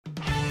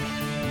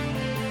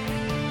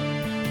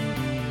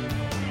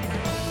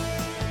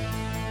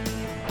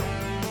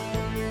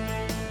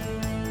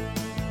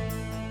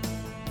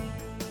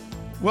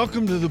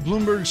Welcome to the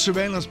Bloomberg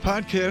Surveillance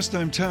Podcast.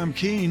 I'm Tom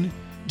Keene.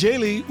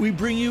 Daily, we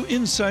bring you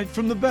insight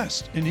from the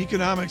best in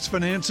economics,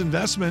 finance,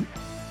 investment,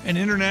 and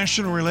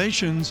international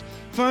relations.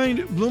 Find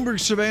Bloomberg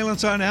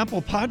Surveillance on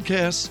Apple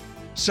Podcasts,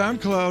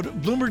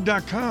 SoundCloud,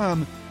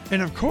 Bloomberg.com,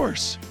 and of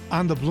course,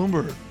 on the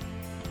Bloomberg.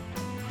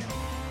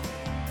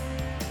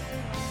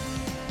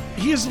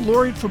 He is a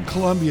laureate from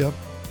Columbia.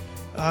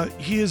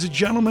 He is a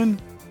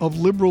gentleman of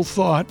liberal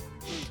thought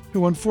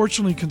who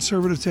unfortunately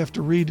conservatives have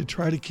to read to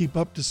try to keep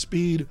up to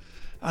speed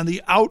on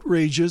the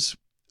outrages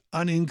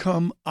on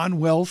income, on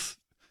wealth,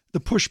 the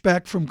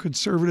pushback from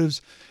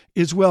conservatives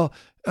as well.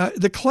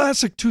 The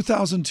classic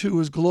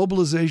 2002 is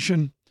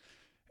Globalization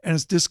and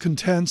its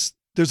discontents.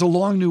 There's a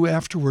long new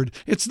afterword.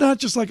 It's not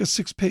just like a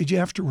 6-page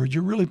afterword.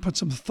 You really put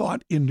some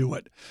thought into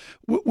it.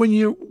 When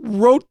you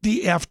wrote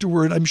the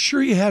afterword, I'm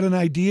sure you had an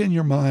idea in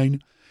your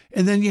mind,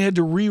 and then you had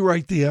to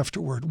rewrite the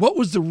afterword. What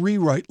was the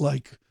rewrite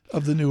like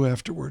of the new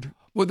afterword?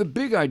 Well, the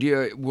big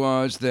idea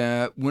was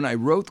that when I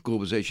wrote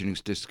Globalization and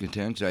its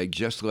Discontents, I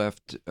just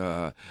left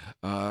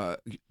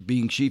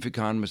being chief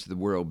economist at the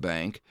World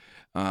Bank.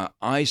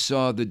 I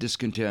saw the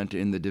discontent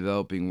in the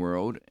developing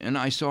world, and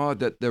I saw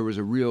that there was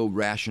a real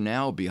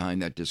rationale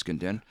behind that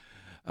discontent.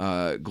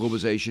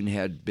 Globalization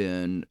had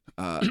been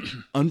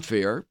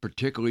unfair,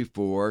 particularly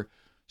for,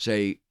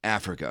 say,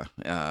 Africa.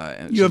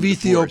 You have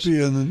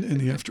Ethiopia in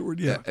the afterword,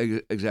 yeah.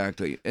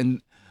 Exactly.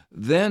 And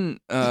then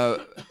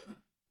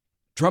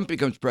Trump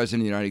becomes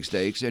president of the United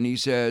States, and he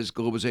says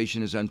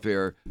globalization is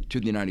unfair to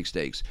the United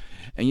States.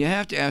 And you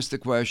have to ask the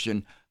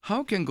question,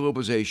 how can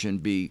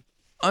globalization be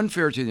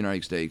unfair to the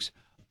United States,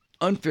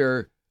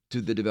 unfair to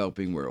the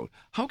developing world?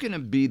 How can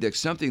it be that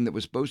something that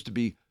was supposed to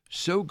be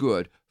so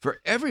good for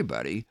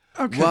everybody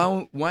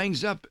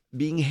winds up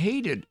being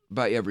hated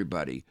by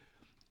everybody?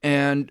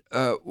 And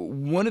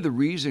one of the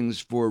reasons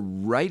for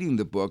writing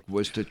the book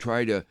was to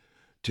try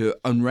to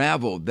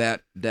unravel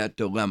that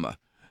dilemma.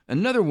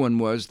 Another one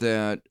was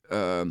that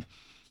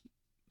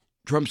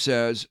Trump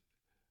says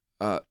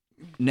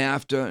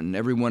NAFTA and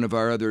every one of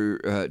our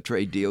other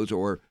trade deals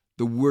are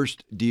the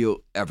worst deal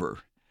ever.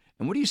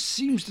 And what he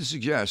seems to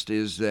suggest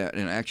is that,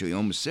 and actually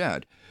almost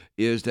said,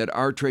 is that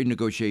our trade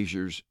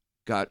negotiators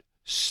got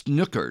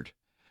snookered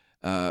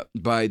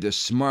by the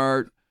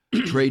smart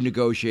trade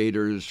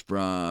negotiators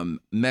from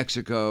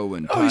Mexico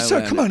and Thailand. He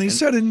said, come on, he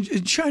said in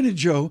China,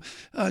 Joe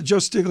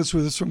Stiglitz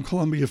with us from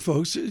Columbia,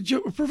 folks.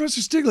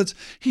 Professor Stiglitz,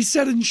 he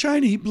said in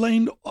China he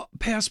blamed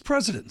past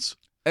presidents.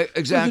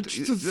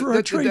 Exactly. For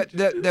our trade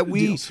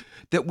deals.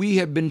 That we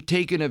have been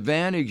taken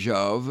advantage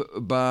of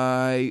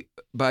by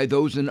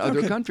those in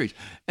other countries.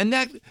 And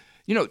that,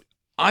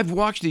 I've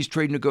watched these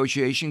trade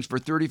negotiations for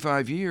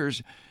 35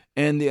 years,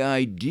 and the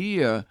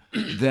idea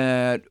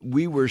that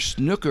we were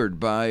snookered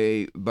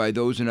by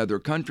those in other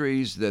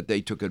countries, that they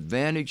took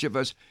advantage of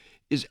us,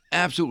 is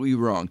absolutely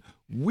wrong.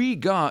 We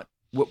got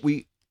what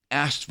we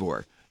asked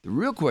for. The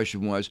real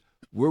question was,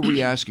 were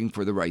we asking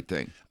for the right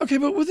thing? Okay,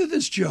 but with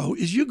this, Joe,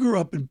 is you grew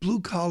up in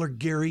blue-collar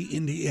Gary,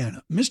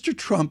 Indiana. Mr.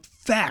 Trump,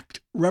 fact,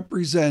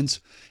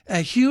 represents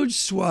a huge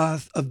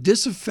swath of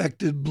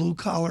disaffected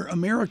blue-collar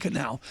America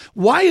now.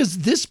 Why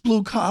is this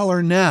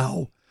blue-collar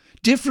now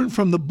different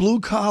from the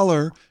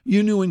blue-collar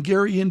you knew in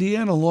Gary,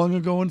 Indiana long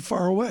ago and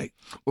far away?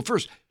 Well,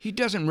 first, he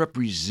doesn't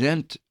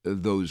represent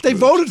those groups. They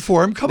voted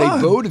for him. Come on.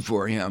 They voted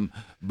for him,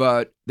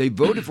 but they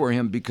voted for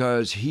him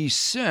because he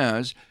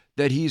says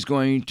that he's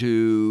going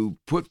to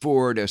put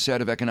forward a set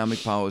of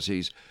economic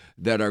policies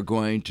that are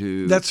going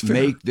to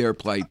make their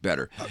plight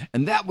better.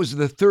 And that was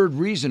the third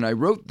reason I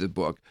wrote the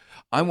book.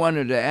 I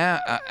wanted to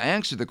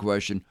answer the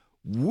question,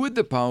 would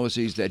the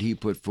policies that he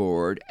put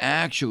forward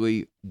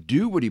actually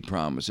do what he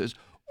promises?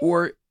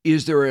 Or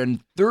is there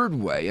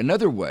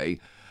another way?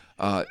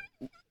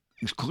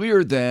 It's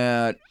clear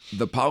that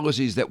the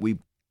policies that we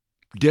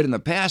did in the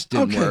past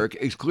didn't work.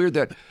 It's clear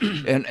that,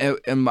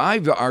 and my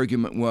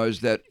argument was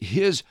that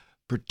his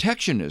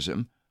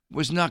protectionism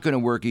was not going to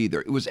work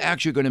either. It was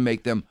actually going to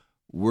make them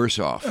worse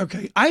off.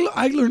 Okay.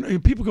 I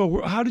learned, people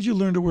go, how did you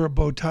learn to wear a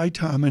bow tie,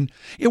 Tom? And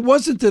it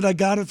wasn't that I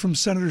got it from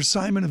Senator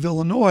Simon of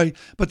Illinois,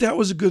 but that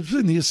was a good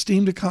thing. The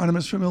esteemed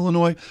economist from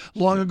Illinois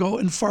long ago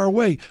and far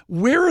away.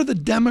 Where are the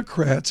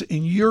Democrats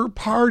in your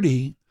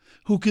party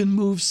who can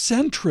move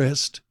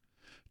centrist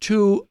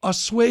to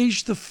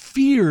assuage the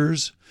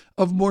fears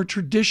of more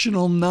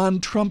traditional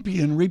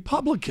non-Trumpian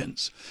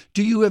Republicans?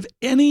 Do you have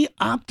any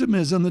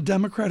optimism the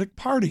Democratic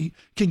Party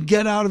can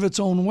get out of its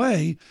own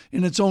way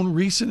in its own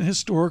recent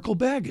historical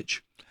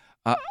baggage?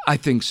 I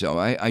think so.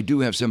 I do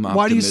have some optimism.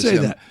 Why do you say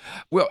that?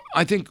 Well,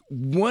 I think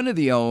one of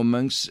the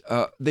elements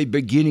they're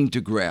beginning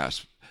to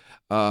grasp,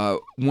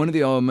 one of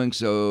the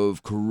elements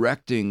of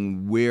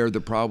correcting where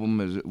the problem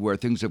is, where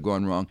things have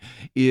gone wrong,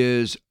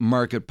 is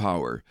market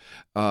power.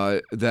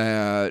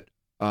 That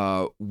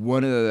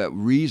one of the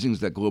reasons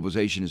that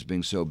globalization is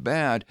being so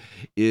bad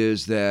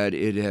is that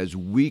it has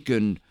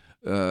weakened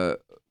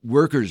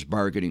workers'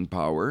 bargaining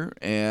power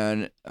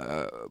and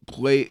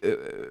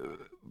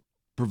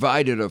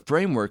provided a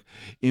framework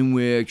in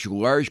which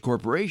large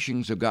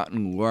corporations have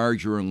gotten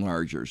larger and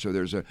larger. So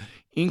there's an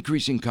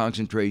increasing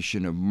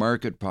concentration of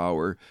market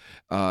power,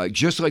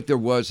 just like there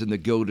was in the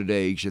Gilded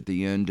Age at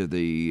the end of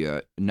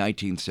the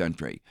 19th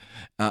century.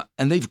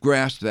 And they've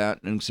grasped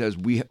that and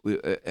said we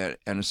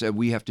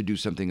have to do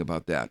something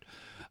about that.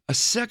 A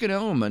second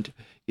element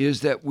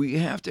is that we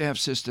have to have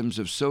systems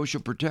of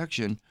social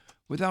protection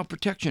without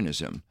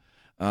protectionism.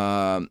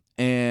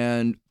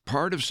 And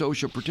part of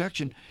social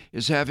protection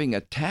is having a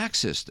tax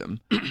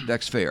system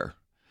that's fair.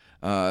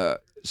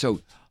 So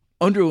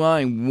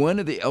underlying one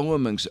of the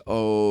elements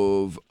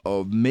of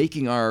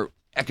making our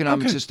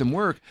economic system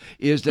work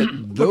is that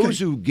those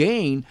who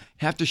gain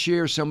have to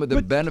share some of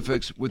the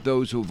benefits with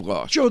those who've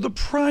lost. Joe, the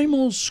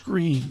primal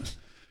scream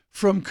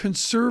from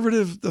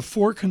the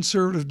 4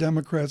 conservative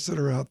Democrats that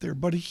are out there,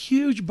 but a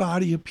huge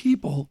body of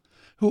people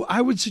who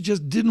I would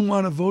suggest didn't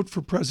want to vote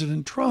for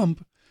President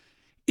Trump,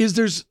 is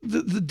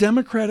the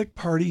Democratic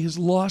Party has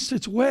lost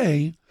its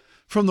way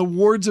from the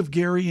wards of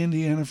Gary,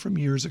 Indiana from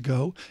years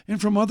ago,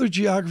 and from other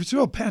geographies.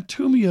 Well, Pat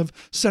Toomey, of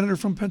Senator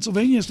from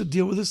Pennsylvania, has to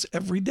deal with this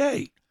every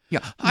day.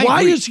 Yeah,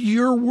 why is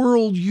your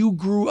world you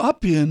grew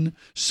up in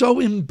so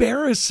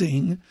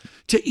embarrassing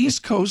to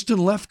East Coast and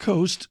left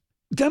coast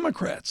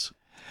Democrats?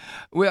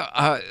 Well,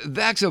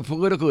 that's a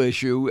political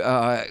issue.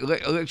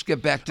 Let's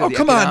get back to the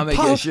economic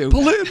issue.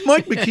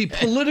 Mike McKee,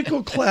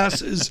 political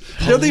classes,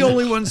 they're the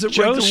only ones that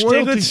write the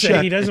royalty Stiglitz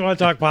check. He doesn't want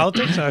to talk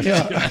politics? I'm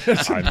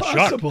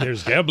shocked.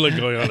 There's gambling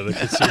going on in the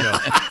casino.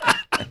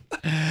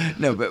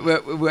 No, but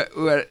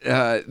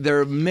there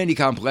are many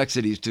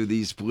complexities to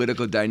these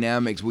political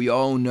dynamics. We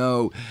all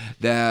know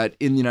that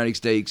in the United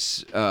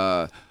States,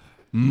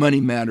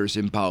 money matters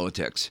in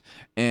politics.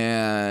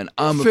 And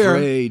I'm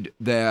afraid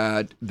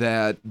that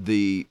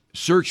the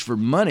search for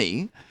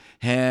money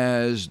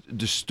has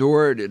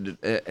distorted,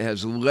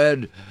 has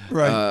led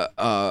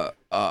to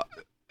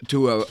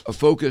a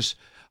focus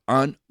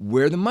on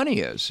where the money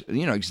is.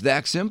 It's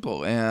that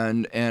simple.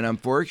 And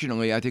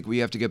unfortunately, I think we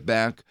have to get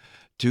back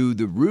to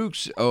the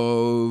roots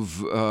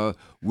of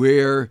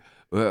where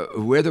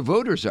the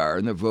voters are.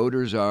 And the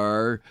voters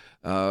are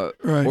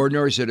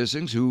ordinary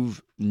citizens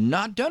who've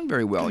not done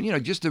very well.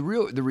 Just the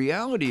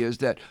reality is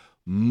that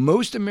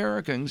most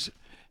Americans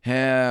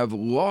have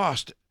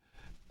lost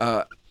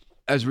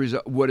as a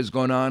result what has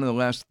gone on in the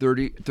last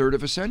third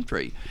of a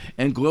century.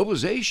 And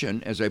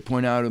globalization, as I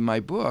point out in my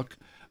book,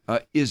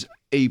 is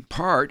a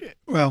part,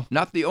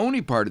 not the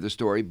only part of the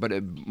story, but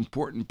an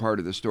important part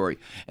of the story.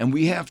 And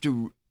we have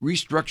to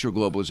restructure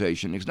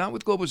globalization. It's not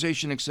with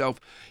globalization itself,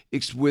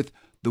 it's with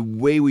the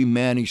way we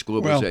manage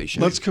globalization.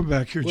 Well, let's come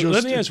back here. Well,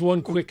 let me ask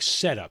one quick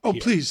setup. Oh,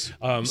 here. Please.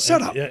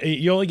 Set up.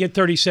 You only get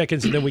 30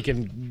 seconds, and then we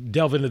can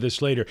delve into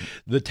this later.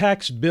 The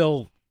tax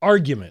bill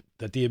argument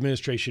that the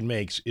administration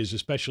makes is,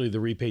 especially the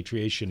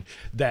repatriation,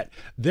 that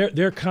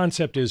their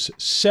concept is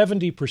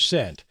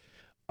 70%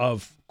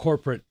 of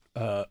corporate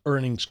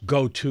earnings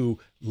go to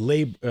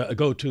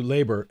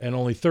labor, and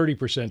only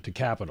 30% to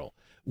capital,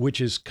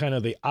 which is kind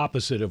of the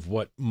opposite of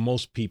what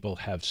most people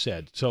have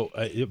said. So,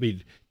 do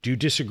you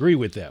disagree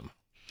with them?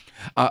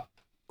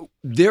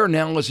 Their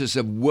analysis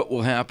of what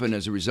will happen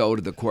as a result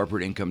of the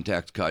corporate income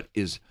tax cut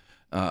is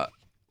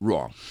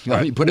wrong.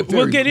 Right.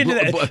 We'll get into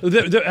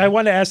that. I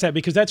want to ask that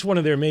because that's one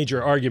of their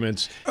major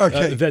arguments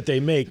that they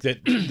make,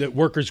 that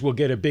workers will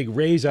get a big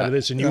raise out of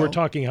this. And you were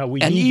talking how we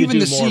need to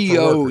do more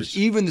for workers.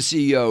 Even the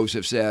CEOs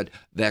have said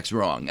that's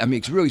wrong. I mean,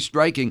 it's really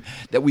striking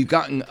that we've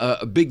gotten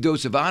a big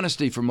dose of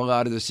honesty from a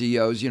lot of the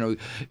CEOs.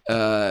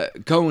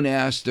 Cohen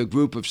asked a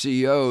group of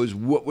CEOs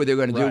what were they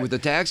going to do with the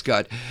tax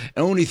cut,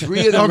 and only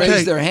 3 of them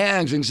raised their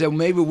hands and said, well,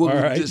 maybe we'll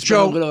just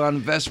spend a little on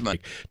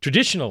investment.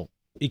 Traditional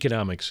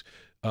economics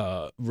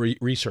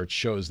research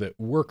shows that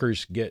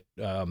workers get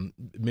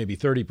maybe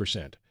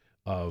 30%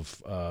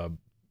 of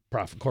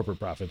corporate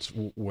profits,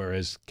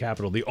 whereas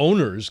capital, the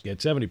owners, get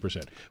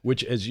 70%,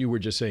 which, as you were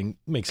just saying,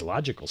 makes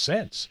logical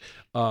sense.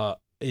 And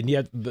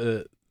yet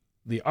the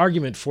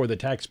argument for the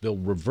tax bill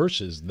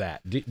reverses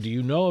that. Do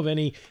you know of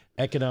any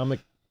economic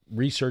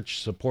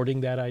research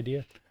supporting that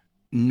idea?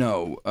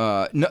 No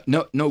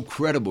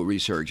credible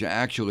research.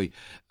 Actually,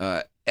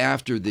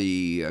 after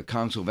the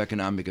Council of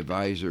Economic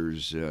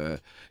Advisors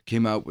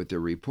came out with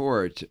their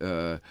report,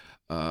 there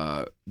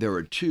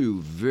were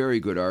 2 very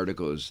good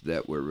articles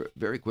that were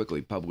very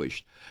quickly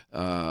published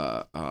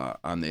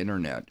on the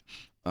internet,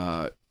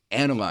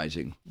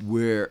 analyzing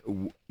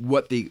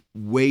what the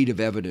weight of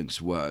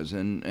evidence was,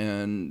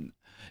 and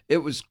it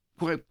was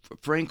quite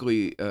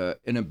frankly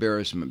an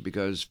embarrassment,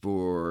 because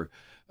for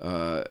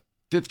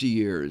 50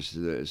 years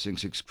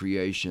since its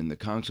creation, the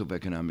Council of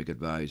Economic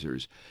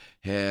Advisors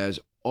has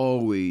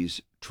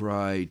always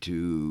tried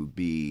to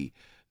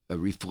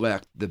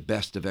reflect the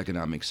best of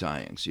economic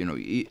science.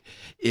 When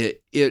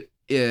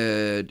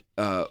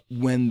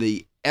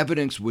the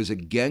evidence was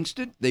against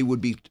it, they would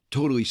be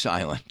totally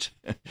silent.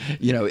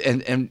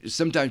 And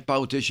sometimes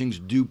politicians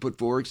do put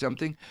forward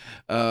something,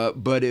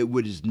 but it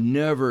was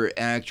never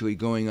actually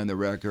going on the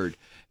record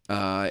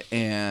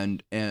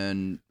and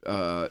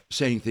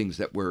saying things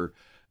that were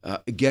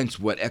against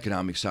what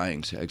economic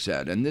science has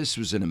said. And this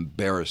was an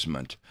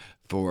embarrassment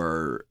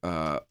for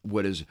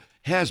what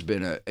has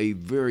been a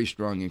very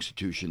strong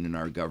institution in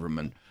our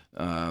government,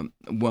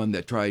 one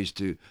that tries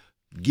to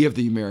give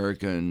the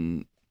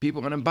American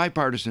people on a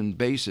bipartisan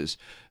basis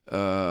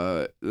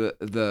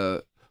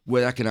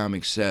what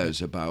economics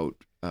says about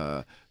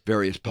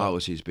various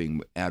policies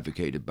being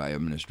advocated by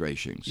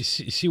administrations. You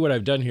see what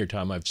I've done here,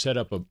 Tom? I've set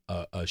up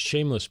a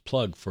shameless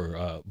plug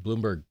for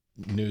Bloomberg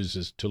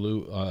News'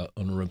 Tulu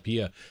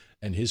Onrumpia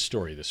and his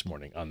story this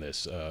morning on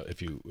this.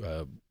 If you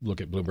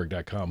look at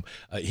Bloomberg.com,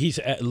 he's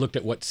looked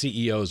at what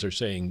CEOs are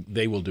saying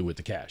they will do with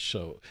the cash.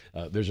 So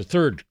there's a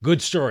third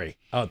good story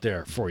out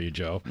there for you,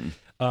 Joe.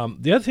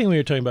 The other thing we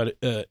were talking about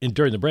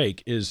during the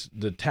break is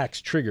the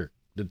tax trigger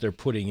that they're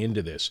putting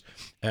into this.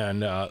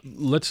 And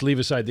let's leave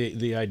aside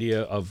the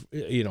idea of,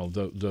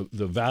 the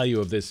value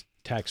of this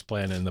tax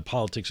plan and the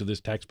politics of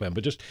this tax plan,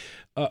 but just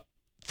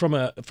from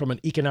an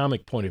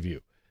economic point of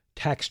view,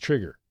 tax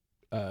trigger,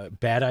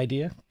 bad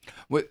idea?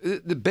 Well,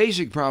 the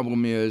basic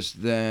problem is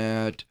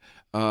that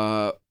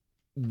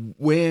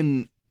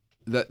when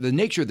the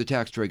nature of the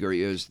tax trigger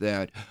is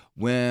that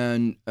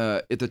when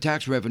if the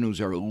tax revenues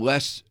are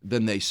less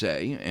than they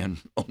say, and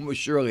almost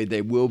surely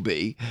they will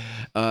be,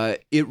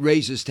 it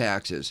raises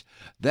taxes.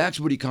 That's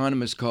what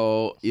economists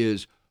call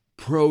is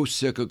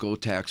pro-cyclical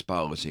tax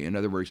policy. In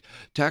other words,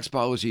 tax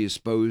policy is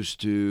supposed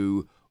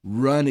to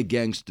run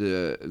against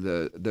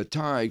the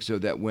tide so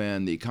that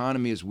when the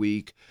economy is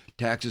weak,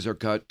 taxes are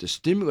cut to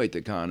stimulate the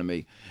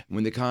economy.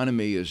 When the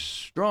economy is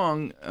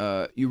strong,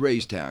 you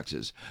raise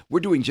taxes. We're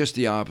doing just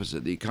the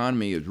opposite. The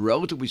economy is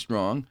relatively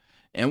strong,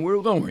 and we're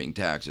lowering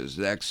taxes.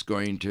 That's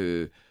going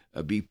to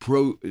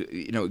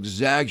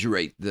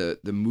exaggerate the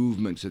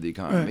movements of the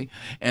economy. Right.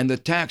 And the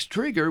tax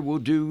trigger will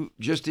do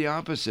just the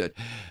opposite.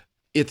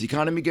 If the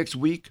economy gets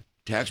weak,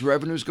 tax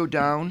revenues go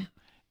down,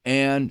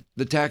 and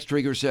the tax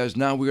trigger says,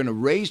 now we're going to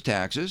raise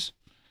taxes,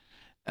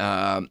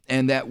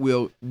 and that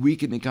will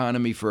weaken the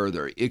economy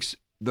further. It's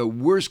the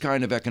worst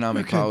kind of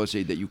economic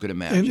policy that you could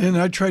imagine. And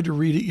I tried to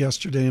read it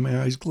yesterday, and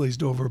my eyes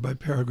glazed over by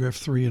paragraph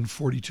 3 and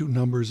 42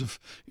 numbers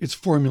of it's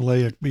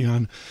formulaic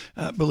beyond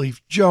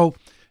belief. Joe,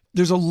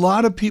 there's a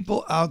lot of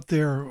people out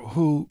there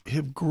who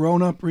have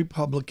grown up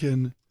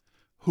Republican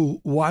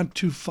who want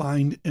to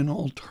find an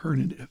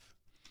alternative.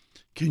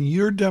 Can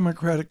your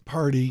Democratic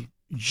Party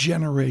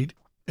generate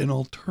an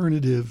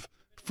alternative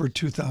for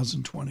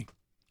 2020?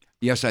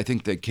 Yes, I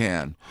think they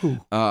can. Who?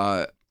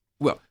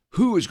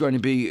 Who is going to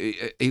be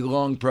a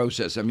long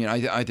process. I mean,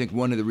 I think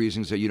one of the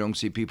reasons that you don't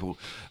see people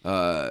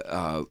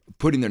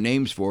putting their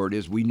names forward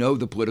is we know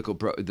the political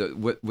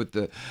what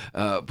the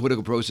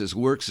political process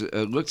looks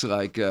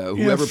like.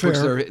 Whoever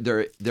puts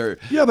their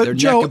but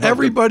Joe,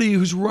 everybody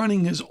who's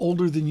running is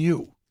older than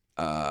you.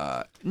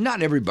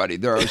 Not everybody.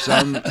 There are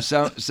some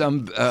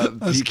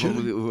people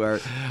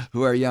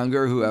who are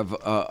younger who have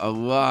a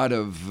lot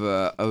of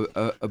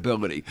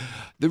ability.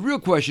 The real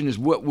question is,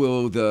 what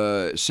will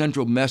the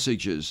central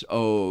messages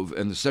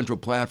and the central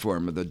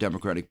platform of the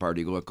Democratic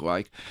Party look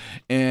like?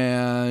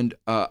 And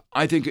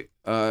I think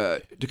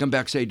to come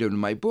back, say, to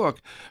my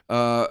book,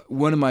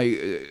 one of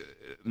my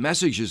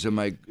messages in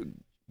my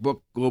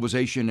book,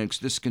 Globalization and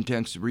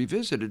Discontents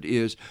Revisited,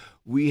 is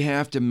we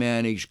have to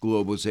manage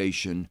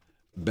globalization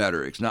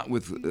better. It's not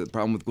the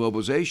problem with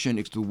globalization,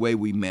 it's the way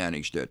we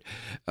managed it.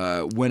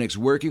 When it's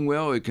working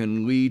well, it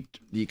can lead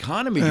the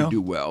economy to do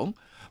well.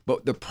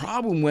 But the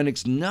problem when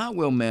it's not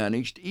well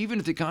managed, even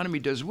if the economy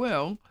does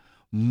well,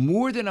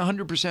 more than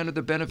 100% of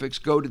the benefits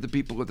go to the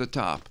people at the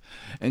top.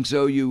 And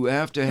so you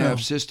have to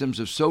have systems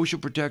of social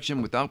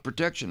protection without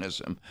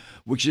protectionism,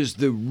 which is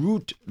the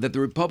route that the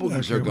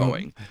Republicans are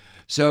going.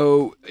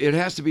 So it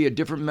has to be a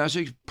different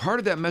message. Part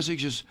of that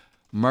message is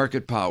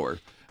market power.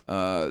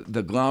 The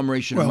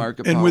agglomeration of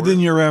market power. And within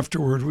your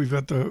afterward, we've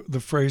got the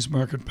phrase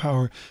market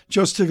power.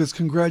 Joe Stiglitz,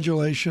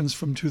 congratulations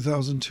from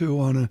 2002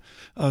 on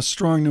a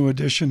strong new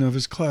edition of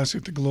his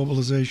classic, The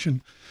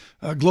Globalization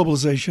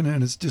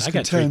and Its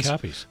Discontents. I got 3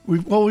 copies.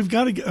 We've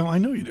got to get, I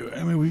know you do.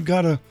 I mean, we've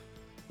got to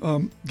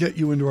get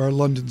you into our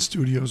London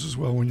studios as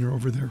well when you're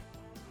over there.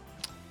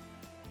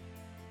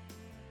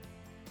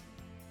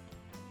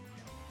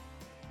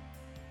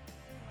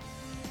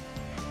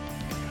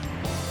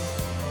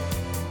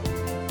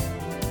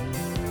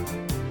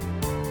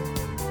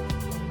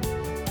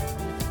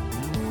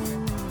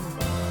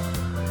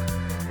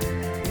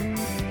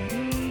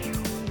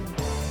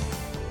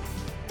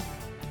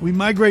 We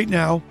migrate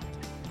now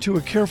to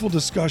a careful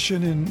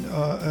discussion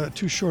in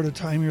too short a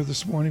time here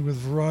this morning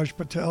with Viraj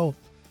Patel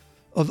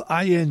of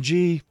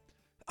ING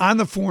on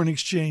the foreign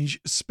exchange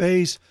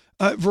space.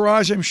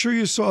 Viraj, I'm sure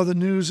you saw the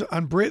news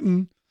on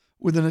Britain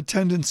with an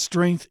attendance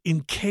strength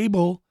in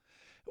cable.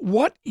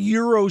 What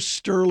euro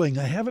sterling?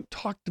 I haven't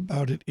talked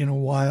about it in a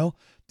while.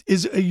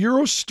 Is a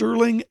euro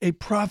sterling a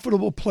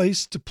profitable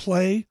place to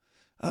play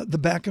the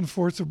back and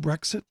forth of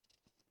Brexit?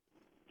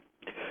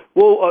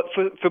 Well,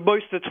 for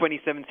most of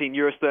 2017,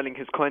 euro sterling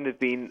has kind of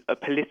been a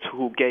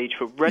political gauge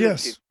for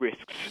relative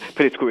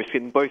political risks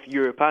in both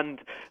Europe and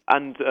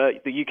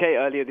the UK.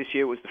 Earlier this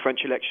year was the French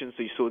election,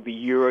 so you saw the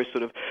euro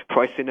sort of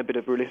price in a bit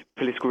of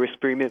political risk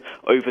premium.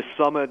 Over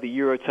summer, the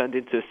euro turned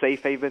into a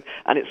safe haven,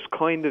 and it's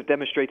kind of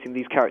demonstrating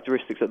these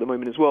characteristics at the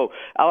moment as well.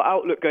 Our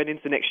outlook going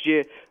into next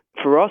year,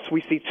 for us,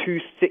 we see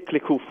two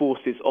cyclical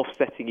forces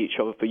offsetting each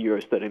other for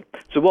euro sterling.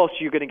 So whilst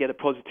you're going to get a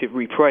positive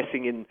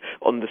repricing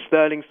on the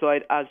sterling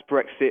side, as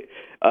Brexit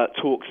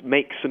talks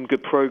make some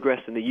good progress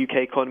and the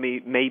UK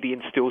economy maybe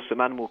instills some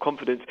animal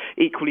confidence,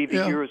 equally the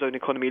Eurozone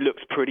economy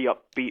looks pretty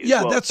upbeat as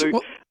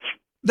well.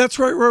 That's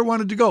right where I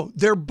wanted to go.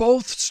 They're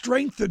both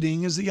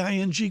strengthening as the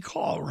ING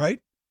call,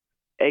 right?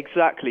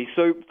 Exactly.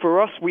 So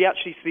for us, we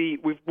actually see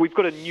we've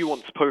got a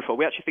nuanced profile.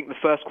 We actually think the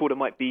first quarter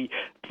might be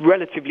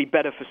relatively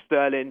better for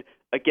sterling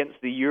against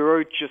the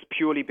euro, just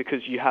purely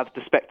because you have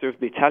the spectre of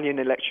the Italian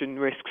election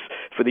risks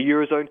for the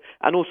Eurozone,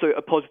 and also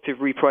a positive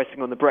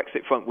repricing on the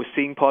Brexit front. We're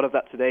seeing part of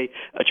that today.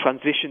 A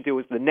transition deal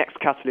is the next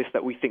catalyst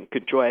that we think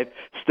could drive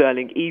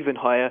sterling even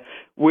higher.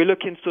 We're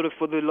looking sort of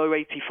for the low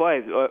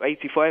 85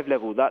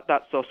 level. That's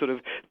our sort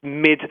of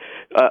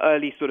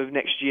early sort of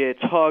next year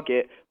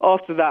target.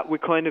 After that, we're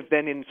kind of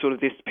then in sort of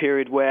this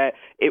period where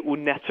it will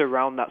net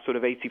around that sort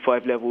of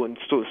 85 level and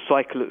sort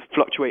of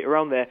fluctuate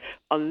around there,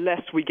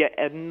 unless we get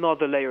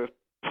another layer of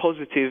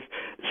positive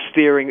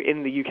steering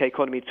in the UK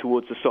economy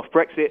towards a soft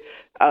Brexit.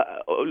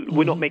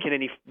 We're not making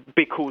any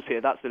big calls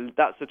here. That's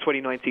a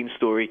 2019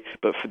 story.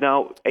 But for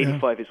now,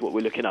 85 is what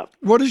we're looking at.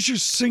 What is your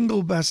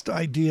single best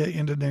idea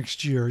into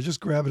next year? Just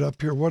grab it up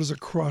here. What is a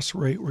cross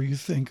rate where you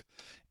think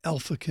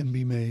alpha can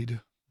be made?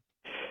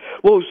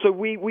 Well, so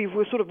we're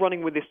sort of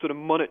running with this sort of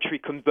monetary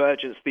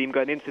convergence theme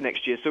going into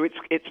next year. So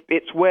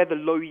it's where the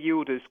low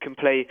yielders can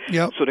play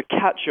sort of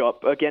catch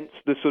up against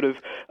the sort of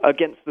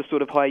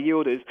high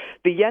yielders.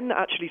 The yen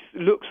actually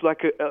looks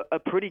like a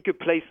pretty good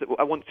place that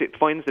once it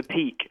finds a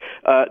peak.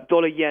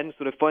 Dollar yen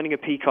sort of finding a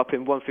peak up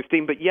in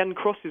 115, but yen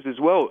crosses as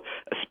well,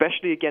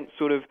 especially against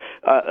sort of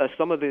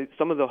some of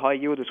the high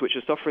yielders which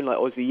are suffering, like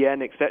Aussie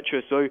yen,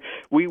 etc. So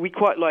we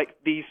quite like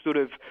these sort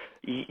of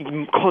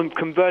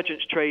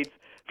convergence trades.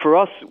 For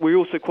us, we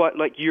also quite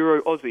like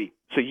Euro-Aussie.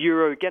 So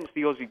euro against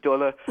the Aussie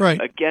dollar. Right.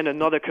 Again,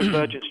 another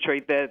convergence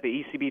trade there.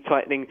 The ECB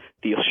tightening,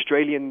 the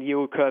Australian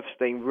yield curve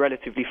staying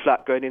relatively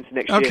flat going into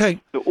next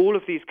year. So all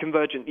of these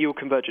yield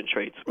convergent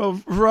trades. Well,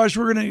 Viraj,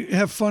 we're going to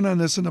have fun on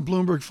this in the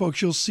Bloomberg,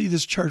 folks. You'll see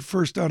this chart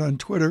first out on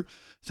Twitter.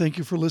 Thank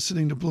you for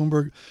listening to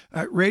Bloomberg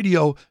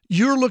Radio.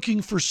 You're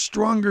looking for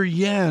stronger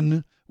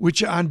yen,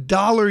 which on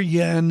dollar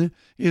yen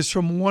is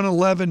from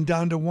 111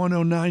 down to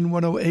 109,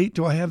 108.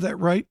 Do I have that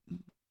right?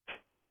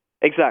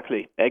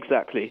 Exactly.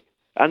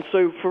 And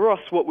so for us,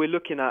 what we're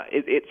looking at,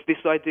 it's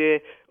this idea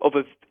of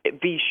a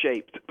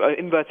V-shaped,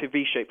 inverted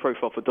V-shaped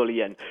profile for dollar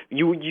yen.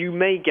 You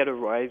may get a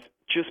rise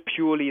just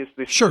purely as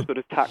this sort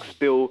of tax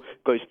bill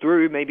goes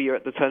through. Maybe you're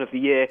at the turn of the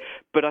year,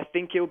 but I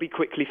think it'll be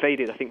quickly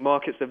faded. I think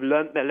markets have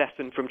learnt their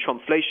lesson from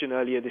Trumpflation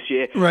earlier this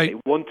year. Right.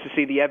 They want to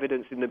see the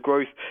evidence in the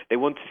growth. They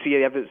want to see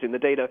the evidence in the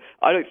data.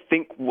 We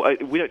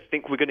don't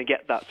think we're going to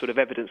get that sort of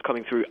evidence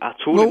coming through at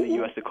all in the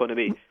U.S.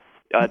 economy.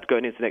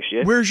 Going into next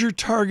year. Where's your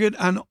target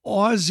on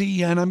Aussie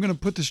yen? I'm going to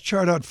put this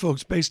chart out,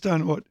 folks, based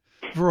on what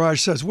Viraj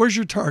says. Where's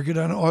your target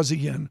on Aussie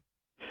yen?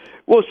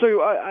 Well, so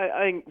I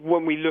think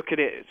when we look at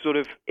it, sort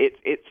of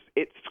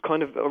it's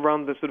kind of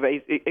around the sort of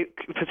it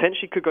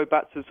potentially could go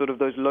back to sort of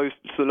those low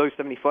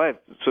 75,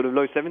 sort of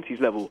low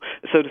 70s level.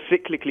 So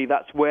cyclically,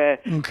 that's where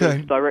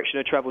the direction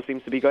of travel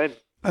seems to be going.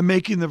 I'm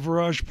making the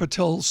Viraj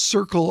Patel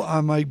circle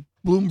on my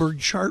Bloomberg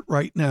chart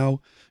right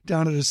now,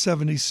 down at a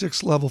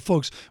 76 level.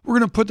 Folks, we're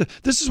going to put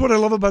this is what I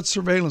love about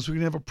surveillance. We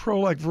can have a pro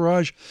like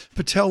Viraj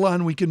Patel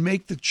on. We can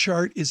make the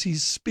chart as he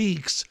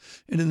speaks.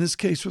 And in this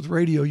case with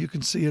radio, you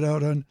can see it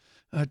out on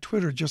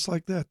Twitter just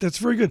like that. That's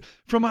very good.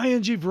 From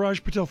ING,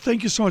 Viraj Patel.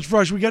 Thank you so much,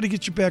 Viraj. We got to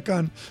get you back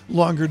on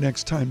longer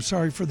next time.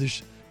 Sorry for the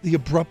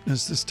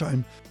abruptness this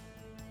time.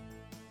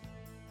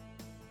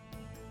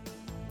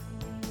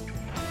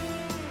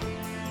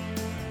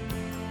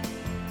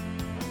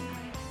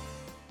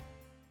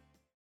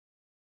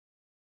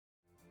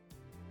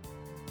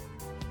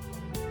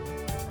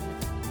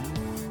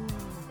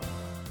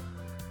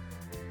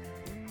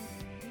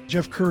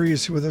 Jeff Currie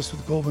is here with us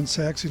with Goldman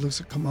Sachs. He looks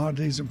at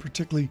commodities and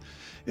particularly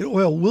at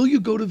oil. Will you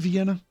go to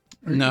Vienna?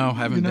 No, I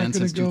haven't been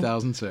since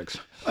 2006.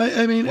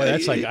 I mean, well,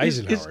 that's like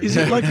Eisenhower. Is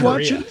it like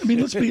watching, I mean,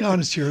 let's be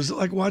honest here. Is it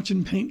like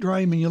watching paint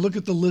dry? I mean, you look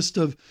at the list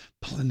of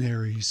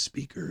plenary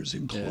speakers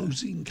and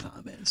closing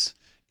comments.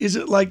 Is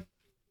it like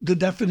the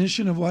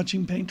definition of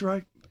watching paint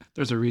dry?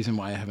 There's a reason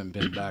why I haven't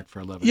been back for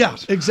 11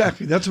 years. Yeah,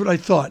 exactly. That's what I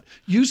thought.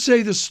 You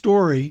say the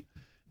story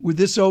with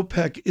this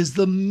OPEC is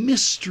the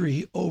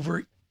mystery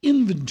over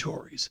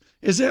inventories.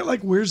 Is that like,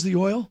 where's the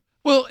oil?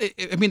 Well,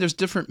 I mean, there's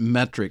different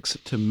metrics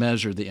to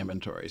measure the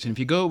inventories. And if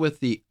you go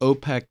with the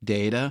OPEC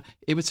data,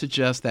 it would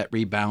suggest that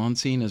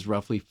rebalancing is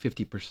roughly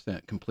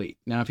 50% complete.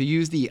 Now, if you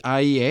use the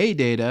IEA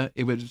data,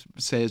 it would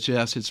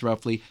suggest it's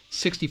roughly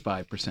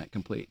 65%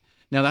 complete.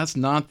 Now, that's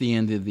not the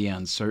end of the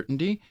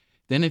uncertainty.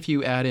 Then if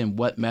you add in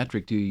what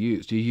metric do you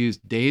use? Do you use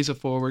days of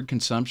forward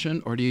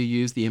consumption or do you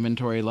use the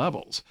inventory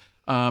levels?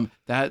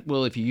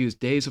 If you use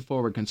days of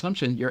forward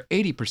consumption, you're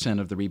 80%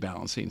 of the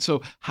rebalancing.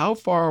 So how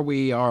far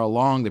we are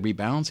along the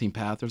rebalancing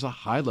path, there's a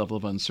high level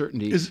of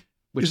uncertainty. Is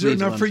there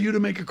enough for you to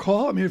make a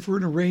call? I mean, if we're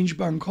in a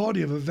range-bound call,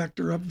 do you have a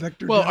vector up,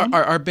 vector down? Well,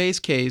 our base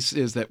case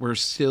is that we're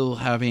still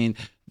having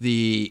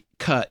the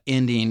cut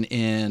ending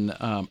in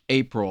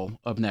April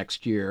of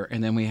next year,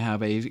 and then we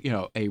have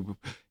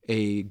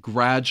a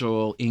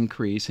gradual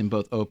increase in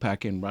both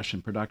OPEC and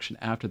Russian production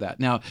after that.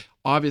 Now,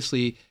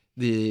 obviously,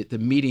 the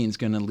meeting is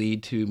going to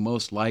lead to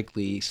most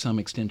likely some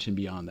extension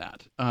beyond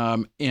that.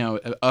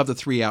 Of the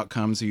three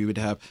outcomes, you would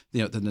have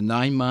the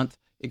 9-month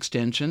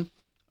extension,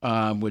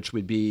 which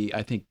would be,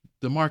 I think,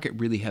 the market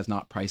really has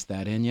not priced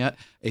that in yet.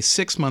 A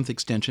 6-month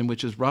extension,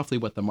 which is roughly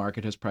what the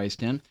market has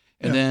priced in,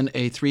 and then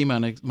a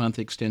 3-month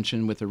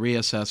extension with a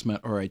reassessment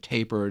or a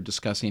taper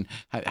discussing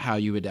how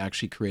you would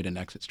actually create an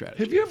exit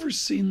strategy. Have you ever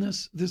seen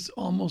this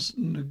almost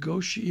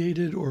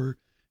negotiated or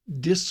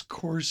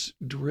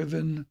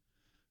discourse-driven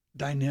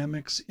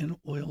dynamics in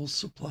oil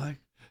supply?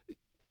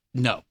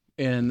 No.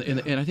 And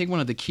I think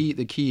one of the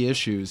key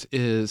issues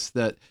is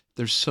that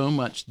there's so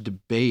much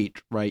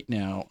debate right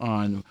now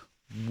on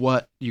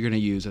what you're going to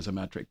use as a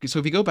metric. So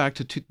if you go back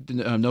to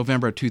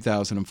November of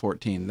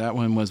 2014, that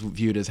one was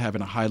viewed as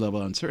having a high level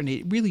of uncertainty.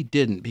 It really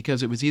didn't,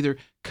 because it was either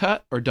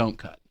cut or don't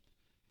cut.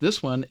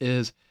 This one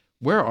is,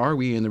 where are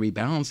we in the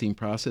rebalancing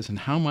process, and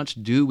how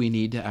much do we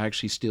need to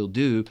actually still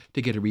do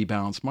to get a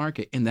rebalanced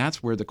market? And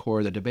that's where the core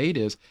of the debate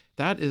is.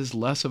 That is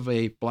less of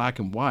a black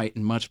and white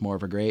and much more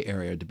of a gray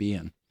area to be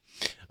in.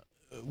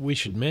 We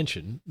should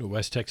mention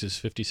West Texas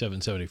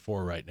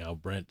 57.74 right now,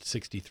 Brent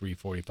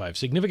 63.45,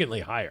 significantly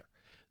higher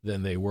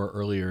than they were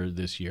earlier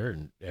this year.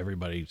 And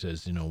everybody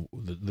says,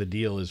 the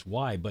deal is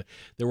why. But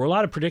there were a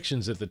lot of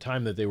predictions at the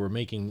time that they were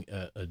making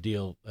a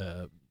deal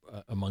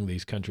among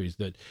these countries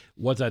that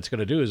what that's going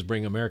to do is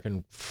bring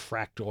American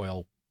fracked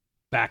oil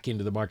back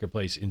into the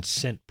marketplace,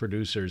 incent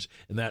producers,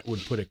 and that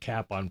would put a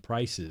cap on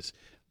prices.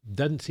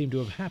 Doesn't seem to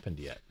have happened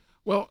yet.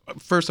 Well,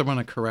 first I want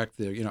to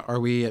correct are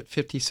we at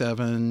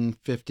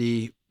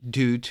 57.50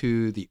 due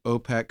to the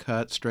OPEC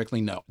cut strictly?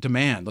 No.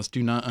 Demand, let's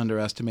do not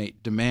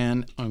underestimate.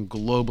 Demand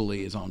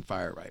globally is on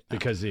fire right now.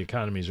 Because the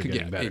economies are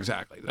getting better.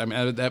 Exactly. I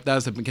mean,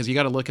 that's because you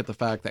got to look at the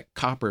fact that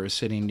copper is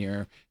sitting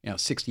near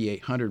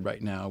 6,800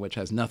 right now, which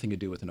has nothing to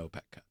do with an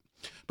OPEC cut.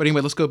 But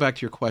anyway, let's go back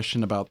to your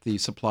question about the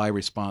supply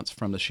response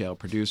from the shale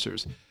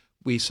producers.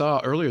 We saw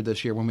earlier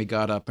this year when we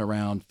got up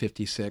around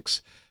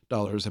 $56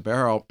 a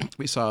barrel,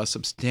 we saw a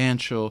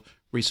substantial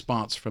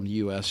response from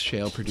U.S.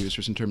 shale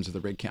producers in terms of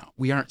the rig count.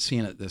 We aren't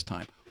seeing it this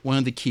time. One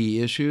of the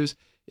key issues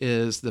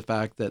is the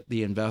fact that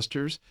the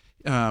investors,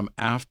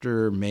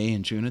 after May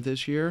and June of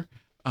this year,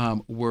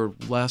 were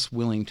less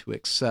willing to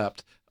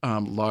accept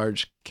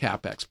large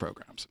CapEx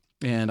programs.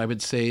 And I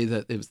would say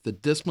that it was the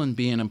discipline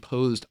being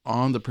imposed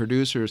on the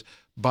producers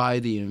by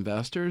the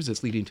investors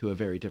that's leading to a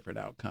very different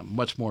outcome,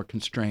 much more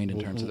constrained in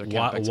terms of their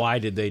CapEx. Why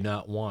did they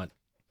not want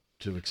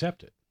to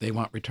accept it? They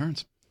want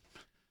returns.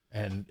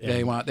 And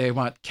they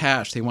want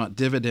cash. They want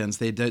dividends.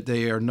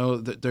 They're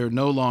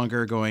no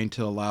longer going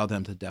to allow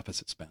them to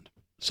deficit spend.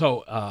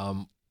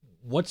 So,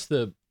 what's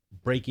the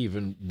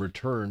break-even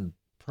return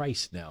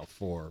price now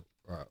for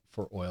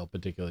oil,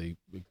 particularly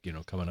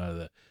coming out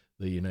of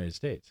the United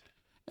States?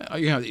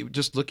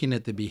 Just looking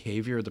at the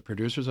behavior of the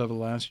producers over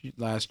the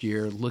last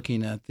year,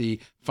 looking at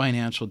the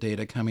financial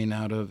data coming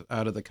out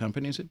of the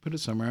companies, it put it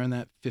somewhere in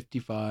that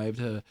 55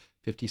 to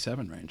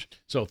 57 range.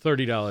 So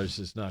 $30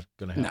 is not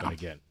going to happen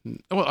again.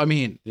 Well, I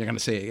mean, you're going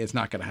to say it's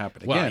not going to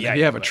happen again. Well, yeah, if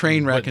you have a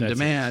train wreck in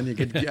demand, you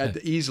could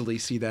easily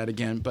see that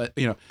again. But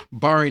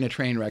barring a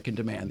train wreck in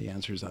demand, the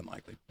answer is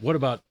unlikely. What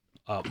about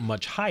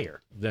much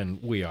higher than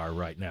we are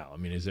right now? I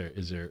mean,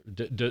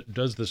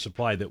 does the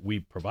supply that we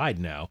provide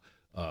now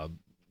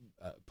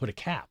put a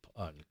cap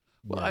on?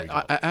 Well,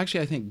 I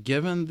think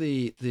given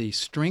the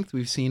strength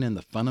we've seen in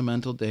the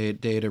fundamental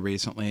data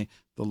recently,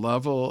 the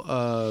level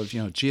of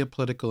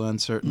geopolitical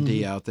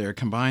uncertainty out there,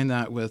 combine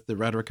that with the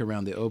rhetoric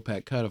around the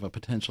OPEC cut of a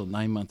potential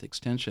 9-month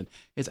extension,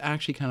 it's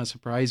actually kind of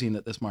surprising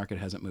that this market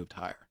hasn't moved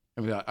higher.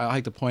 I mean, I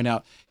like to point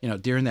out,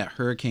 during that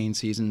hurricane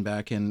season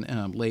back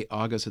in late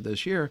August of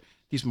this year,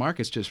 these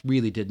markets just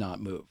really did not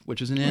move,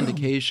 which is an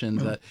indication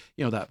that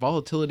that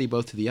volatility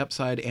both to the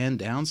upside and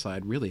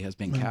downside really has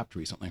been capped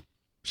recently.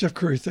 Jeff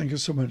Currie, thank you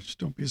so much.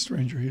 Don't be a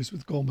stranger. He's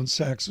with Goldman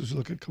Sachs as we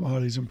look at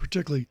commodities, and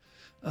particularly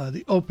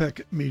the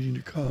OPEC meeting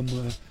to come.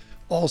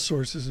 All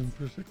sources, and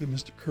particularly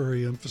Mr.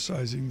 Currie,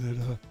 emphasizing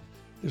that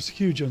there's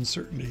huge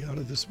uncertainty out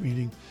of this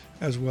meeting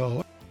as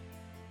well.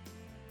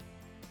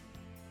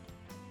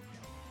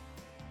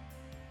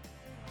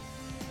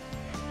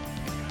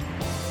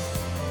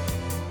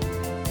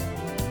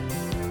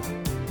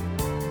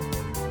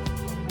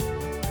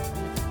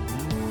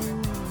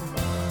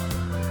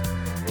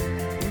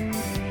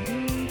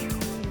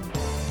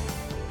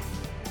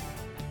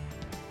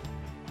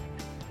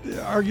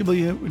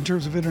 Arguably, in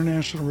terms of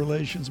international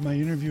relations, my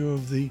interview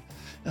of the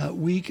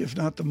week, if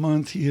not the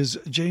month. He is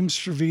James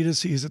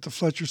Stavridis. He is at the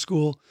Fletcher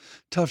School,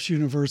 Tufts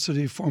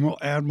University, former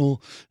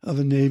admiral of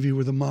the Navy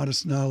with a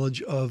modest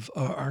knowledge of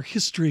our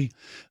history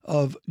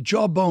of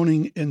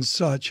jawboning and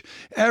such.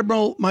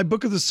 Admiral, my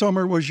book of the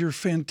summer was your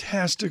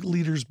fantastic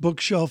Leaders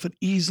Bookshelf. It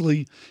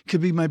easily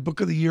could be my book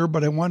of the year,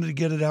 but I wanted to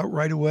get it out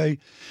right away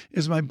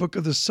as my book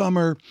of the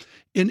summer.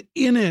 And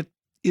in it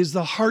is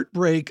the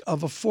heartbreak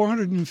of a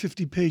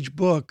 450-page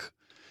book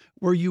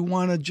where you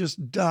want to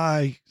just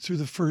die through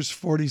the first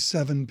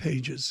 47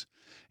 pages.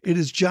 It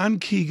is John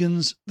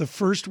Keegan's The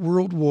First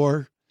World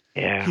War.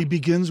 Yeah. He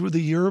begins with a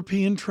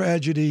European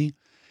tragedy,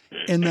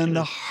 and then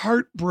the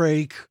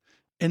heartbreak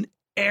and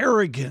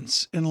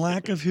arrogance and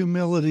lack of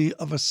humility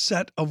of a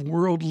set of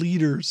world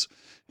leaders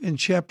in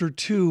Chapter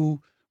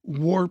 2,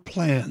 War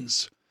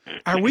Plans.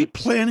 Are we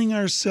planning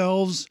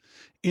ourselves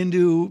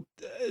into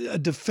a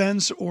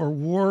defense or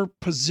war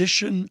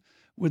position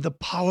with the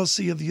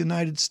policy of the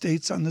United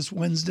States on this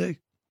Wednesday?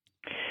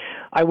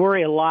 I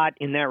worry a lot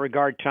in that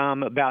regard,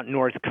 Tom, about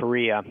North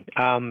Korea.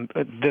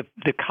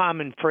 The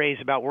common phrase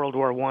about World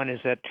War I is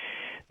that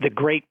the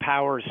great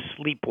powers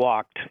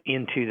sleepwalked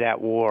into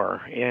that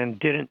war and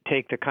didn't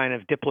take the kind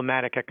of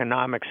diplomatic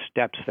economic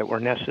steps that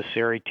were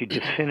necessary to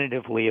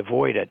definitively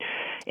avoid it.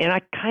 And I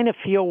kind of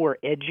feel we're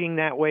edging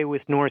that way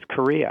with North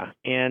Korea.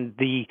 And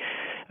the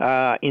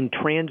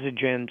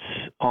intransigence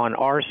on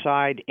our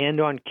side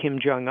and on Kim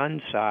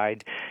Jong-un's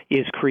side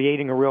is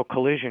creating a real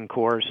collision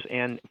course.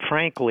 And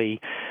frankly,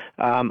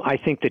 I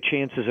think the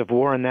chances of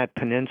war on that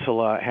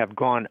peninsula have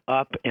gone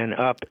up and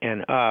up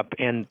and up.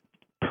 And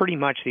pretty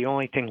much the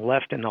only thing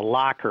left in the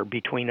locker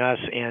between us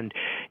and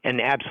an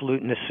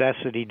absolute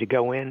necessity to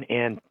go in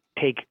and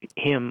take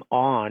him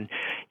on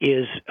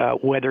is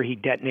whether he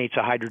detonates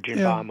a hydrogen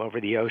bomb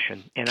over the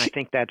ocean. And I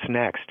think that's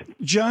next.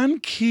 John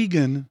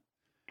Keegan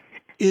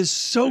is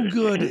so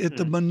good at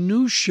the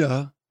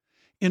minutia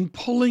in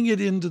pulling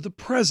it into the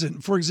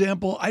present. For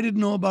example, I didn't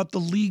know about the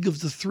League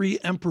of the Three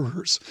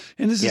Emperors,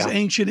 and this is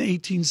ancient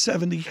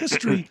 1870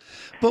 history.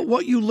 But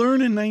what you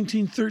learn in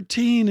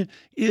 1913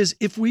 is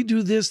if we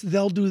do this,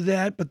 they'll do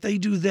that, but they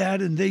do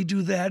that, and they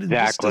do that, and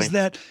this does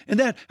that, and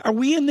that. Are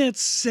we in that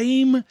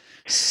same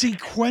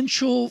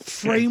sequential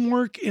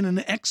framework in an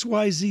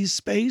XYZ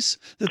space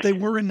that they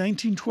were in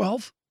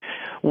 1912?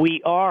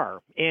 We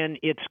are, and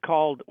it's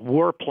called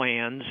War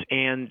Plans,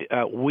 and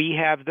we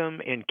have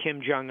them, and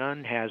Kim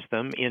Jong-un has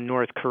them in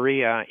North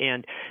Korea.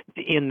 And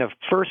in the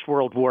First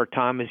World War,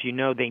 Tom, as you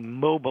know, they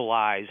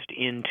mobilized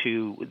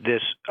into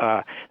this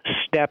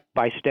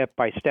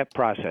step-by-step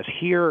process.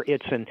 Here,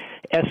 it's an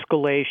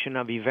escalation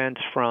of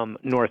events from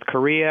North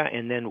Korea,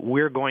 and then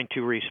we're going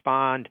to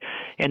respond.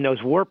 And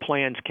those war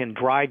plans can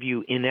drive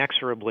you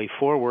inexorably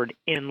forward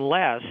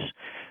unless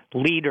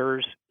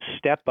leaders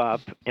step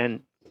up and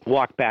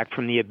walk back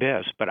from the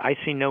abyss. But I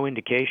see no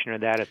indication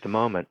of that at the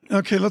moment.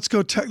 Okay, let's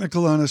go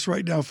technical on us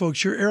right now,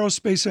 folks. Your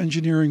aerospace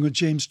engineering with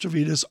James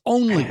Stavridis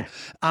only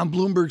on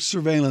Bloomberg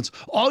Surveillance.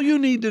 All you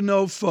need to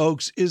know,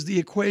 folks, is the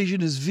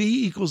equation is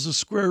V equals the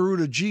square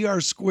root of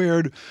GR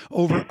squared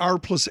over R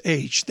plus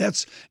H.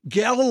 That's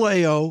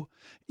Galileo.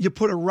 You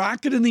put a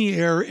rocket in the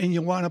air and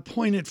you want to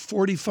point it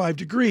 45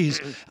 degrees.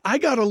 I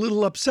got a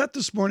little upset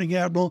this morning,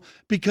 Admiral,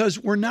 because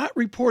we're not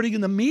reporting in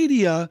the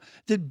media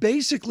that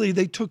basically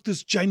they took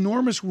this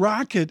ginormous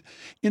rocket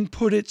and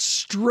put it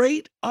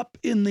straight up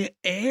in the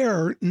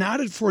air,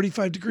 not at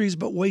 45 degrees,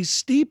 but way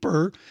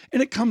steeper,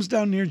 and it comes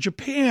down near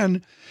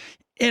Japan.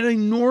 At a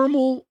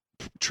normal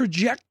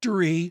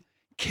trajectory,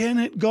 can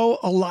it go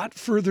a lot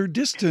further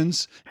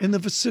distance in the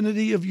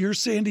vicinity of your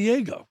San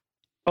Diego?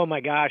 Oh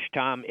my gosh,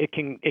 Tom! It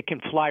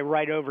can fly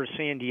right over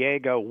San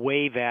Diego,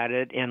 wave at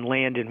it, and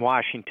land in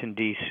Washington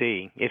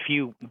D.C. If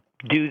you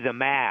do the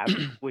math,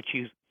 which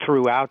you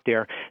threw out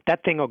there,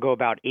 that thing will go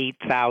about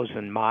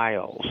 8,000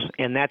 miles,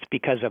 and that's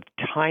because of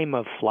time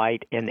of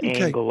flight and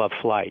angle of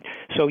flight.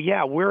 So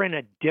yeah, we're in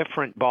a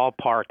different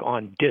ballpark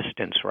on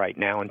distance right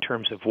now in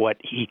terms of what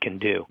he can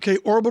do. Okay,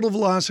 orbital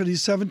velocity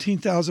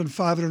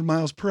 17,500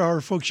 miles per hour.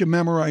 Folks, you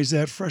memorize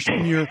that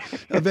freshman year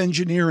of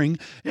engineering.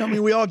 I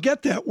mean, we all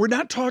get that. We're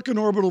not talking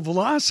orbital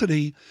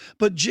velocity,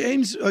 but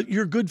James,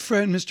 your good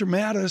friend, Mr.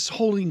 Mattis,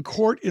 holding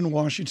court in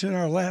Washington,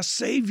 our last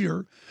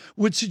savior,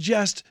 would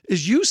suggest,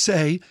 as you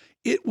say,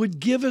 it would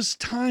give us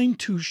time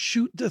to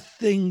shoot the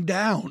thing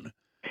down.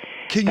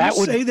 Can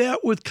you say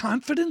that with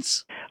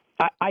confidence?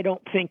 I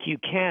don't think you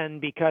can,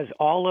 because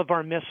all of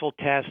our missile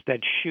tests that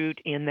shoot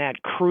in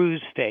that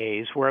cruise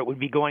phase, where it would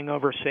be going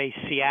over, say,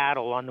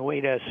 Seattle on the way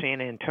to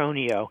San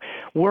Antonio,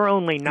 we're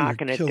only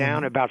knocking it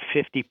down about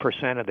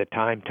 50% of the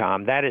time,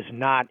 Tom. That is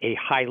not a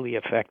highly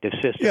effective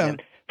system. Yeah.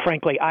 And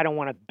frankly, I don't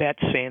want to bet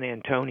San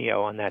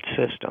Antonio on that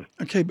system.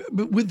 Okay,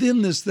 but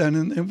within this then,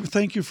 and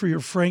thank you for your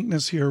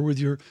frankness here with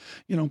your,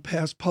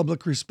 past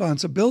public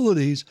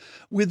responsibilities,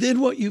 within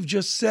what you've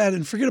just said,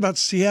 and forget about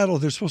Seattle,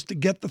 they're supposed to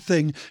get the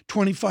thing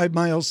 25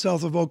 miles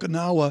south of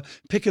Okinawa,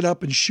 pick it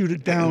up and shoot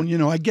it down.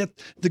 I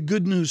get the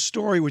good news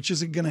story, which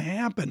isn't going to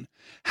happen.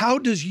 How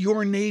does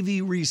your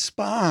Navy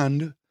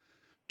respond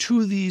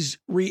to these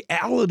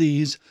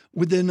realities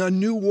within a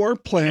new war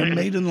plan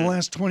made in the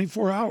last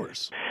 24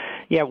 hours?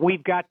 Yeah,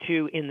 we've got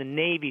to, in the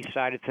Navy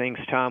side of things,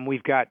 Tom,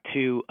 we've got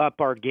to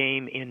up our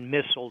game in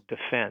missile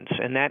defense.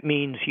 And that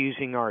means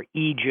using our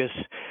Aegis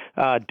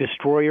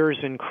destroyers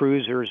and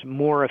cruisers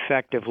more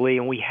effectively.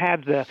 And we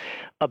have the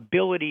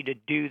ability to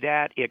do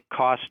that. It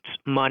costs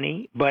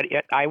money, but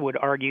I would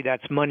argue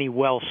that's money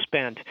well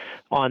spent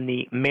on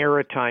the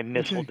maritime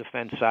missile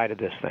defense side of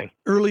this thing.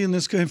 Early in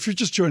this game, if you're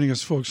just joining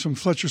us, folks, from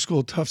Fletcher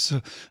School, Tufts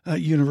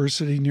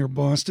University near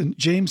Boston,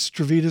 James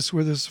Stavridis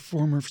with us,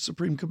 former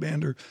Supreme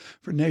Commander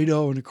for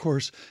NATO, and of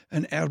course,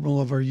 an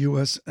admiral of our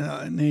U.S.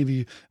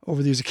 Navy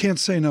over these. I can't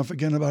say enough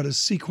again about his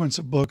sequence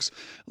of books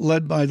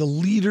led by the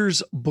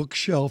Leaders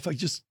Bookshelf.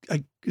 It's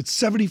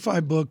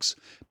 75 books,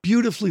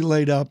 beautifully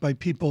laid out by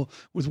people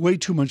with way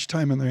too much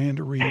time in their hand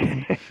to read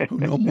and who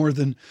know more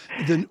than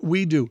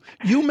we do.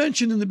 You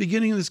mentioned in the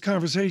beginning of this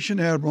conversation,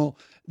 Admiral,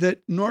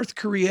 that North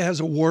Korea has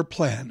a war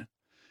plan.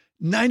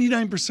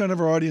 99%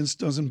 of our audience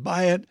doesn't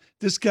buy it.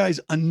 This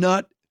guy's a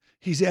nut.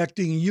 He's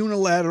acting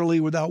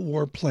unilaterally without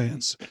war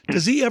plans.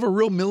 Does he have a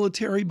real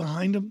military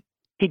behind him?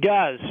 He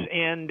does,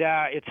 and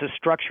it's a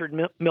structured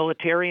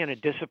military and a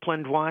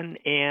disciplined one,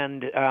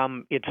 and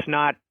it's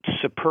not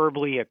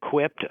superbly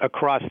equipped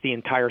across the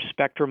entire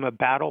spectrum of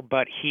battle,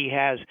 but he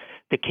has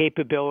the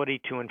capability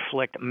to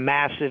inflict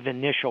massive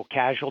initial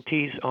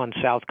casualties on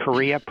South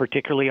Korea,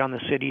 particularly on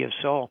the city of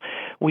Seoul.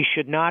 We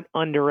should not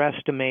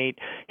underestimate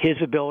his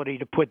ability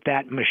to put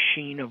that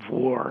machine of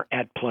war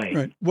at play.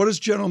 Right. What does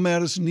General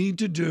Mattis need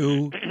to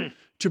do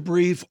to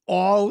brief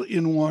all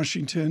in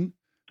Washington,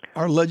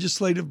 our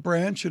legislative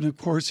branch, and of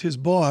course his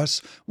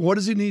boss? What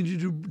does he need to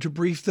do to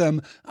brief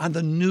them on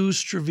the new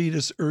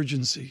Stavridis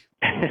urgency?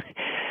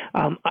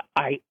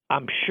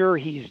 I'm sure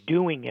he's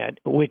doing it,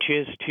 which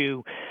is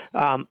to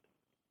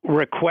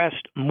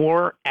request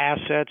more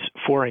assets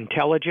for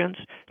intelligence,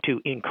 to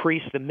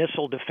increase the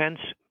missile defense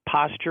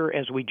posture,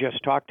 as we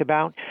just talked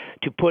about,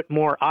 to put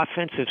more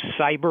offensive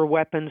cyber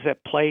weapons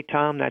at play,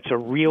 Tom. That's a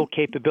real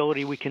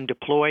capability we can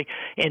deploy,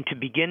 and to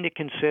begin to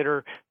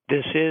consider,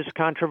 this is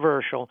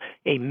controversial,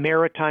 a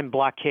maritime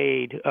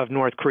blockade of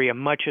North Korea,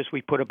 much as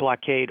we put a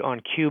blockade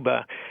on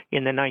Cuba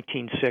in the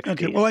 1960s.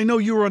 Okay, well, I know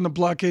you were on the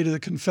blockade of the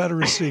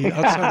Confederacy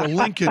outside of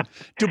Lincoln.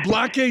 Do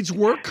blockades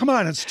work? Come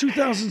on, it's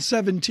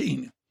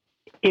 2017.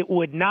 It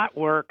would not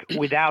work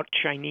without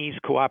Chinese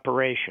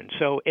cooperation.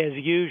 So, as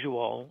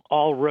usual,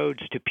 all roads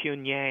to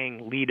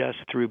Pyongyang lead us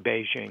through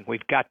Beijing.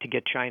 We've got to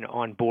get China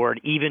on board,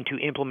 even to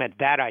implement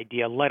that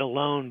idea, let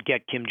alone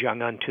get Kim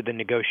Jong-un to the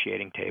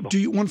negotiating table.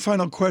 One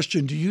final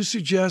question. Do you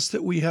suggest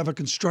that we have a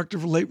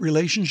constructive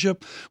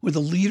relationship with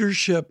the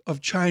leadership of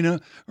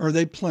China, or are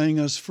they playing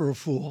us for a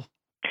fool?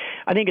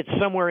 I think it's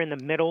somewhere in the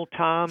middle,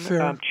 Tom.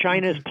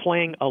 China's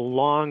playing a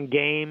long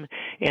game,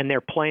 and they're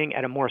playing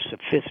at a more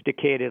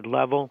sophisticated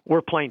level.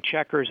 We're playing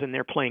checkers, and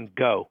they're playing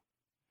Go.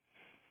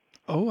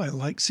 Oh,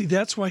 see,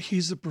 that's why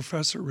he's the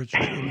professor, Rich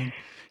Truman.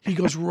 He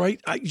goes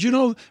right.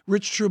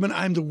 Rich Truman,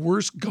 I'm the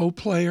worst Go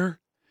player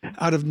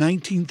out of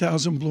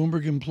 19,000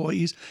 Bloomberg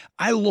employees.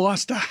 I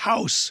lost a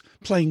house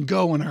playing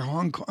Go in our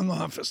Hong Kong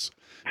office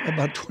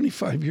about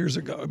 25 years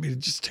ago. I mean,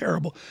 it's just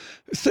terrible.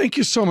 Thank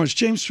you so much.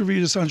 James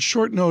Stavridis on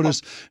short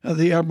notice,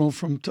 the Admiral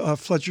from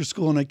Fletcher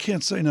School. And I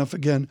can't say enough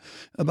again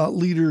about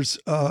Leaders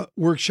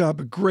Workshop,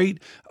 a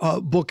great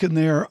book in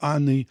there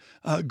on the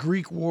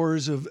Greek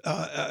wars of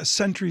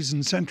centuries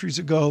and centuries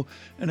ago.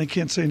 And I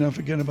can't say enough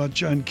again about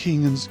John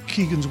Keegan's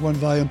one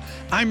volume.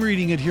 I'm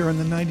reading it here on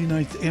the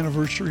 99th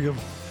anniversary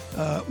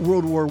of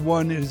World War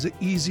I. It is an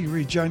easy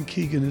read. John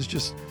Keegan is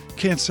just,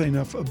 can't say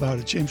enough about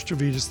it. James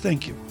Stavridis,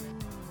 thank you.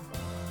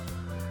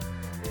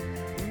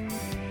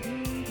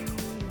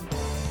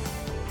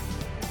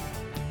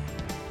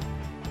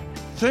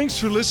 Thanks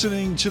for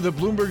listening to the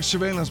Bloomberg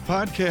Surveillance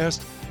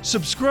Podcast.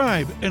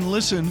 Subscribe and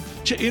listen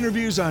to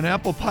interviews on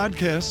Apple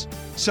Podcasts,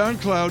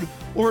 SoundCloud,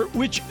 or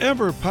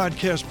whichever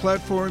podcast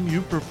platform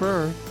you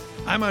prefer.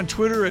 I'm on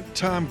Twitter at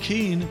Tom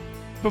Keene.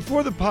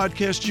 Before the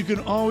podcast, you can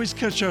always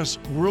catch us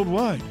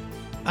worldwide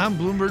on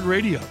Bloomberg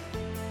Radio.